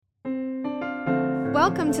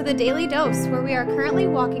Welcome to the Daily Dose, where we are currently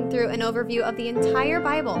walking through an overview of the entire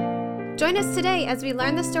Bible. Join us today as we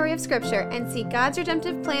learn the story of Scripture and see God's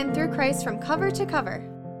redemptive plan through Christ from cover to cover.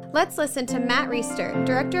 Let's listen to Matt Reisetter,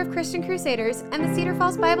 Director of Christian Crusaders and the Cedar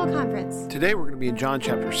Falls Bible Conference. Today we're going to be in John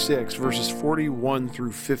chapter 6, verses 41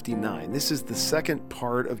 through 59. This is the second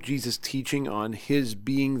part of Jesus' teaching on his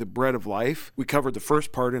being the bread of life. We covered the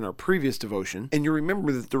first part in our previous devotion, and you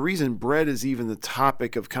remember that the reason bread is even the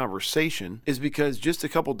topic of conversation is because just a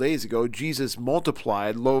couple days ago, Jesus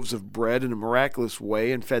multiplied loaves of bread in a miraculous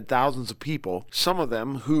way and fed thousands of people, some of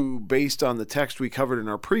them who, based on the text we covered in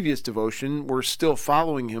our previous devotion, were still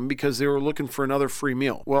following him because they were looking for another free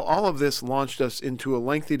meal. Well, all of this launched us into a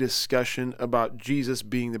lengthy discussion about Jesus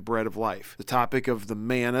being the bread of life. The topic of the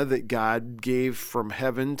manna that God gave from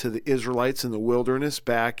heaven to the Israelites in the wilderness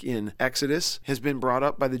back in Exodus has been brought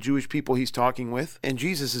up by the Jewish people he's talking with, and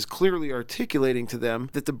Jesus is clearly articulating to them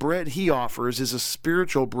that the bread he offers is a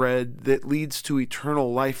spiritual bread that leads to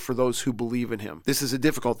eternal life for those who believe in him. This is a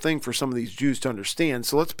difficult thing for some of these Jews to understand,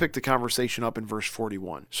 so let's pick the conversation up in verse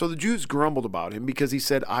 41. So the Jews grumbled about him because he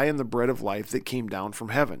said, I am the bread of life that came down from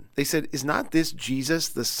heaven. They said, is not this Jesus,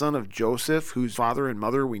 the son of Joseph, whose father and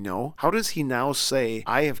mother we know? How does he now say,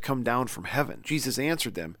 I have come down from heaven? Jesus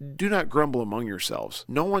answered them, do not grumble among yourselves.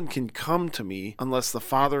 No one can come to me unless the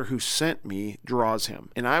Father who sent me draws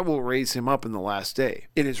him, and I will raise him up in the last day.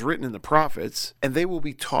 It is written in the prophets, and they will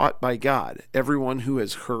be taught by God. Everyone who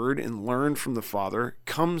has heard and learned from the Father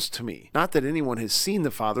comes to me. Not that anyone has seen the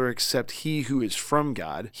Father except he who is from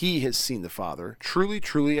God. He has seen the Father. Truly,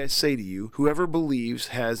 truly, I say to you, whoever believes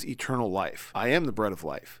has eternal life. I am the bread of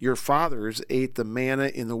life. Your fathers ate the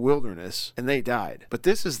manna in the wilderness, and they died. But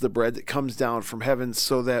this is the bread that comes down from heaven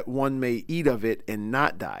so that one may eat of it and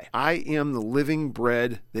not die. I am the living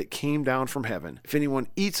bread that came down from heaven. If anyone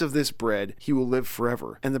eats of this bread, he will live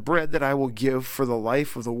forever. And the bread that I will give for the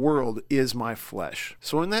life of the world is my flesh.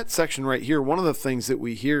 So in that section right here, one of the things that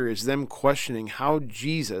we hear is them questioning how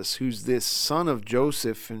Jesus, who's this son of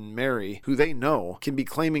Joseph and Mary, who they know, can be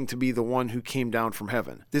claiming to be the one who came down from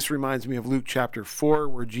heaven. This reminds me of Luke chapter 4,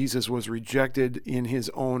 where Jesus was rejected in his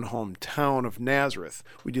own hometown of Nazareth.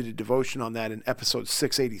 We did a devotion on that in episode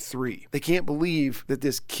 683. They can't believe that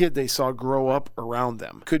this kid they saw grow up around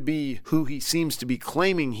them could be who he seems to be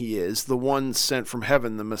claiming he is, the one sent from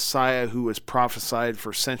heaven, the Messiah who was prophesied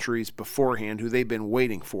for centuries beforehand, who they've been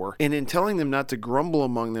waiting for. And in telling them not to grumble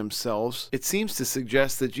among themselves, it seems to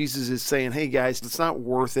suggest that Jesus is saying, hey guys, it's not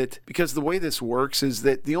worth it, because the way this works is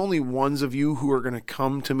that the only ones of you who are going to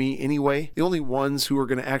come to me anyway, the only ones who are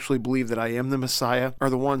going to actually believe that I am the Messiah are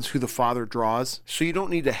the ones who the Father draws. So you don't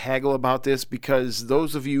need to haggle about this, because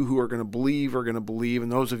those of you who are going to believe,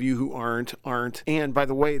 and those of you who aren't. And by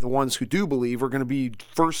the way, the ones who do believe are going to be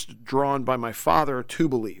first drawn by my Father to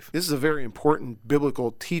believe. This is a very important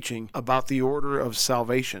biblical teaching about the order of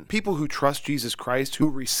salvation. People who trust Jesus Christ, who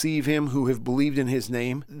receive him, who have believed in his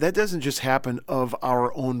name, that doesn't just happen of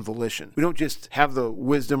our own volition. We don't just have the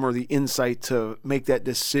wisdom or the insight to make that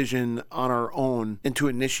decision on our own and to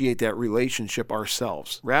initiate that relationship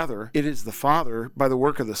ourselves. Rather, it is the Father, by the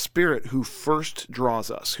work of the Spirit, who first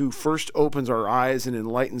draws us, who first opens our eyes and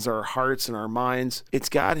enlightens our hearts and our minds. It's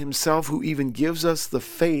God himself who even gives us the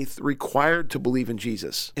faith required to believe in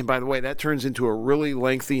Jesus. And by the way, that turns into a really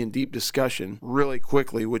lengthy and deep discussion really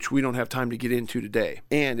quickly, which we don't have time to get into today.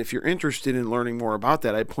 And if you're interested in learning more about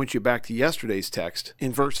that, I'd point you back to yesterday's text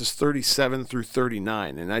in verses 37 through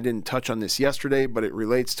 39. And I didn't touch on this yesterday, but it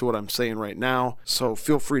relates to what I'm saying right now, so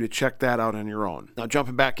feel free to check that out on your own. Now,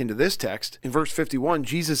 jumping back into this text, in verse 51,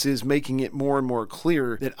 Jesus is making it more and more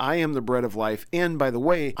clear that I am the bread of life, and by the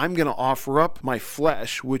way, I'm going to offer up my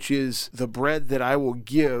flesh, which is the bread that I will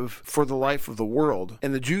give for the life of the world.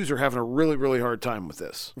 And the Jews are having a really, really hard time with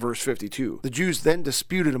this. Verse 52, the Jews then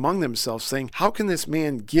disputed among themselves, saying, how can this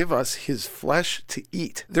man give us his flesh to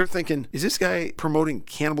eat? They're thinking, is this guy promoting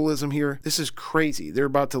cannibalism here? This is crazy. They're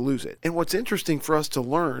about to lose it. And what's interesting for us to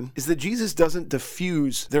learn is that Jesus doesn't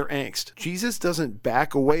diffuse their angst. Jesus doesn't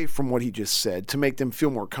back away from what he just said to make them feel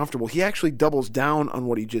more comfortable. He actually doubles down on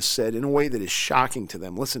what he just said in a way that is shocking to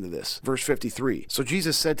them. Listen to this. Verse 53. So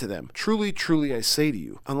Jesus said to them, truly, truly, I say to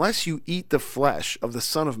you, unless you eat the flesh of the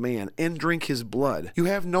Son of Man and drink his blood, you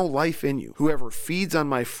have no life in you. Whoever feeds on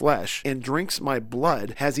my flesh and drinks my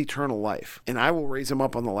blood has eternal life, and I will raise him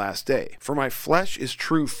up on the last day. For my flesh is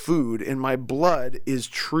true food, and my blood blood is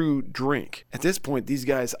true drink. At this point, these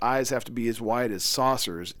guys' eyes have to be as wide as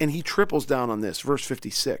saucers, and he triples down on this. Verse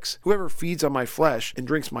 56, whoever feeds on my flesh and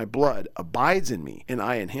drinks my blood abides in me, and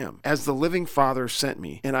I in him. As the living Father sent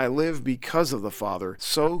me, and I live because of the Father,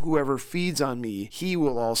 so whoever feeds on me, he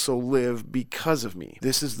will also live because of me.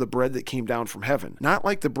 This is the bread that came down from heaven. Not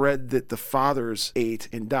like the bread that the fathers ate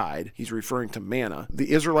and died. He's referring to manna.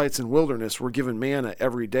 The Israelites in wilderness were given manna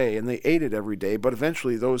every day, and they ate it every day, but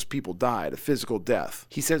eventually those people died a physical death.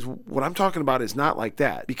 He says, what I'm talking about is not like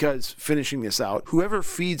that, because, finishing this out, whoever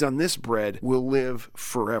feeds on this bread will live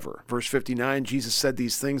forever. Verse 59, Jesus said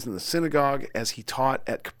these things in the synagogue as he taught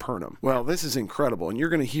at Capernaum. Well, this is incredible, and you're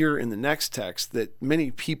going to hear in the next text that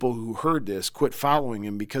many people who heard this quit following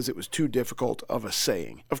him because it was too difficult of a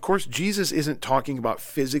saying. Of course, Jesus isn't talking about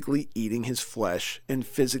physically eating his flesh and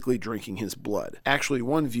physically drinking his blood. Actually,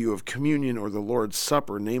 one view of communion or the Lord's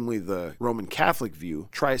Supper, namely the Roman Catholic view,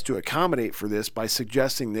 tries to accommodate for this by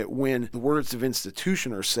suggesting that when the words of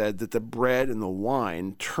institution are said, that the bread and the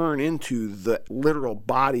wine turn into the literal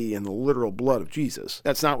body and the literal blood of Jesus.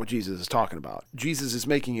 That's not what Jesus is talking about. Jesus is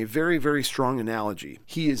making a very, very strong analogy.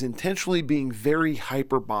 He is intentionally being very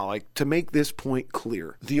hyperbolic to make this point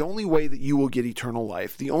clear. The only way that you will get eternal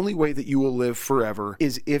life, the only way that you will live forever,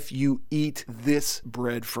 is if you eat this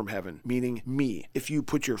bread from heaven, meaning me, if you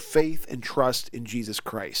put your faith and trust in Jesus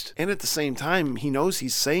Christ. And at the same time, he knows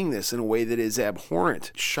he's saying this in a way that is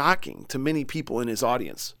abhorrent, shocking to many people in his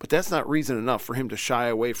audience. But that's not reason enough for him to shy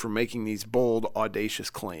away from making these bold, audacious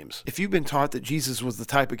claims. If you've been taught that Jesus was the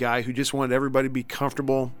type of guy who just wanted everybody to be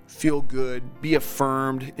comfortable, feel good, be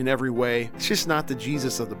affirmed in every way, it's just not the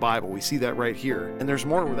Jesus of the Bible. We see that right here. And there's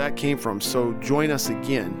more where that came from, so join us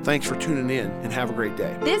again. Thanks for tuning in, and have a great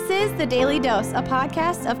day. This is The Daily Dose, a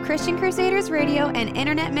podcast of Christian Crusaders Radio and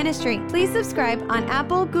Internet Ministry. Please subscribe on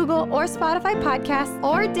Apple, Google, or Spotify podcasts,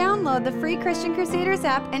 or download the free Christian Crusaders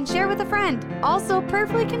app and share with a friend. Also,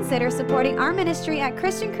 prayerfully consider supporting our ministry at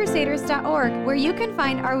ChristianCrusaders.org, where you can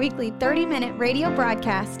find our weekly 30-minute radio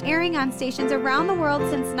broadcast airing on stations around the world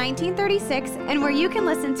since 1936, and where you can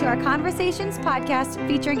listen to our Conversations podcast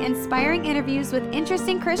featuring inspiring interviews with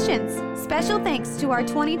interesting Christians. Special thanks to our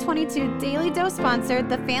 2022 Daily Dose sponsor,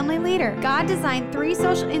 The Family Leader. God designed 3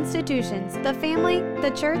 social institutions: the family,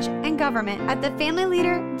 the church, and government. At The Family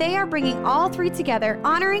Leader, they are bringing all 3 together,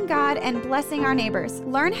 honoring God and blessing our neighbors.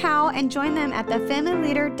 Learn how and join them at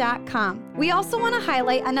thefamilyleader.com. We also want to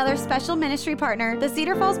highlight another special ministry partner, the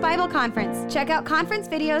Cedar Falls Bible Conference. Check out conference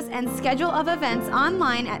videos and schedule of events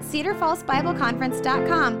online at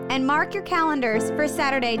cedarfallsbibleconference.com, and mark your calendars for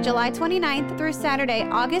Saturday, July 29th through Saturday,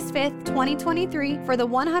 August 5th, 2023 for the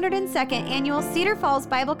 102nd Annual Cedar Falls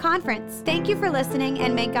Bible Conference. Thank you for listening,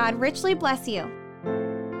 and may God richly bless you.